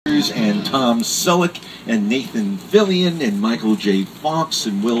Peters and Tom Selleck and Nathan Fillion and Michael J. Fox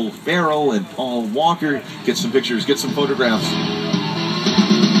and Will Ferrell and Paul Walker. Get some pictures, get some photographs.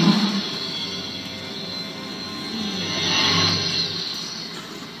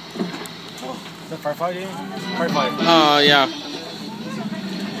 Is that Part 5? Part 5. Yeah.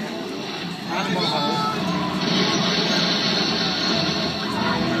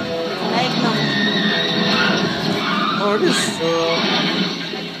 Oh, this.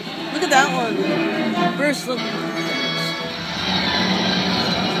 Look at that one. First, look.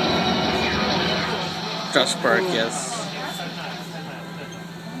 Josh Park, yes.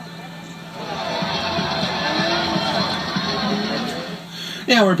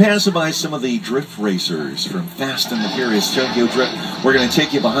 Yeah, we're passing by some of the drift racers from Fast and the Furious Tokyo Drift. We're going to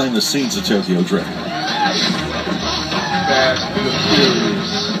take you behind the scenes of Tokyo Drift. Fast and the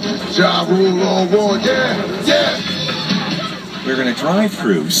Furious. Ja Rule on one, yeah. We're going to drive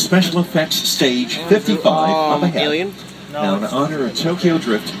through Special Effects Stage 55 up ahead. Alien? Now, in honor of Tokyo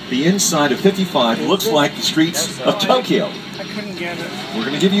Drift, the inside of 55 looks like the streets of Tokyo. I couldn't get it. We're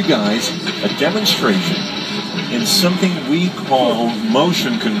going to give you guys a demonstration in something we call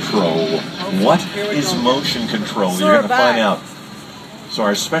motion control. What is motion control? You're going to find out. So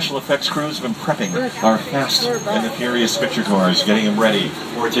our special effects crews have been prepping our Fast and the Furious picture cars, getting them ready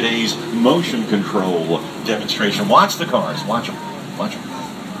for today's motion control demonstration. Watch the cars. Watch them. Watch them.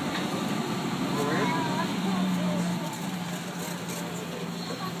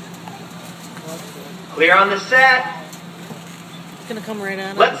 Clear on the set. It's gonna come right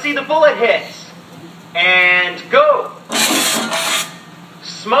on. Let's see the bullet hits. And go.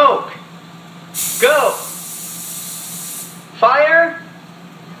 Smoke. Go. Fire.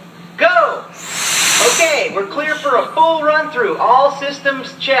 Go. Okay, we're clear for a full run through. All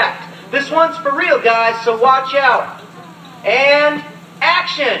systems checked. This one's for real, guys, so watch out. And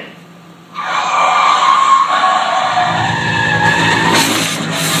action.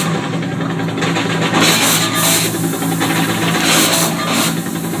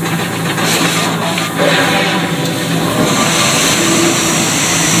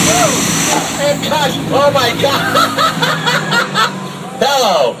 Oh my God!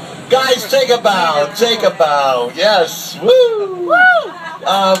 Hello, guys. Take a bow. Take a bow. Yes. Woo! Woo!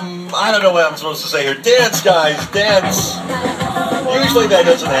 I don't know what I'm supposed to say here. Dance, guys. Dance. Usually that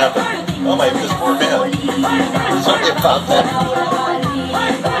doesn't happen. Oh my, this poor man. Sorry about that.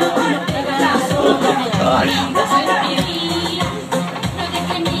 Oh gosh.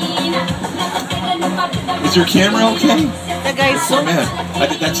 Is your camera okay? That guy's so man.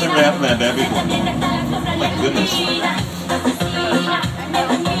 That's never happened that bad before. My goodness.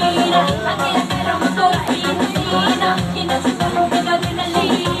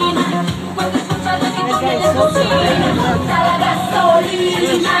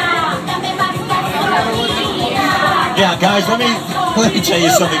 Yeah, guys, let me tell you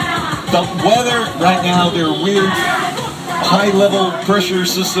something. The weather right now, there are weird high-level pressure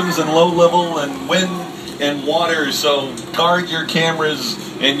systems and low-level and wind and water, so guard your cameras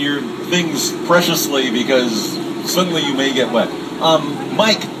and your things preciously because suddenly you may get wet.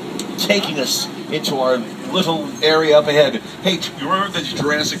 Mike, taking us into our little area up ahead. Hey, you remember the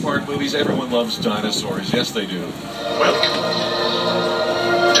Jurassic Park movies? Everyone loves dinosaurs. Yes, they do. Welcome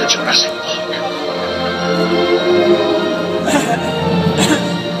to Jurassic Park.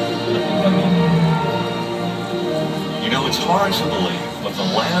 You know, it's hard to believe, but the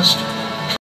last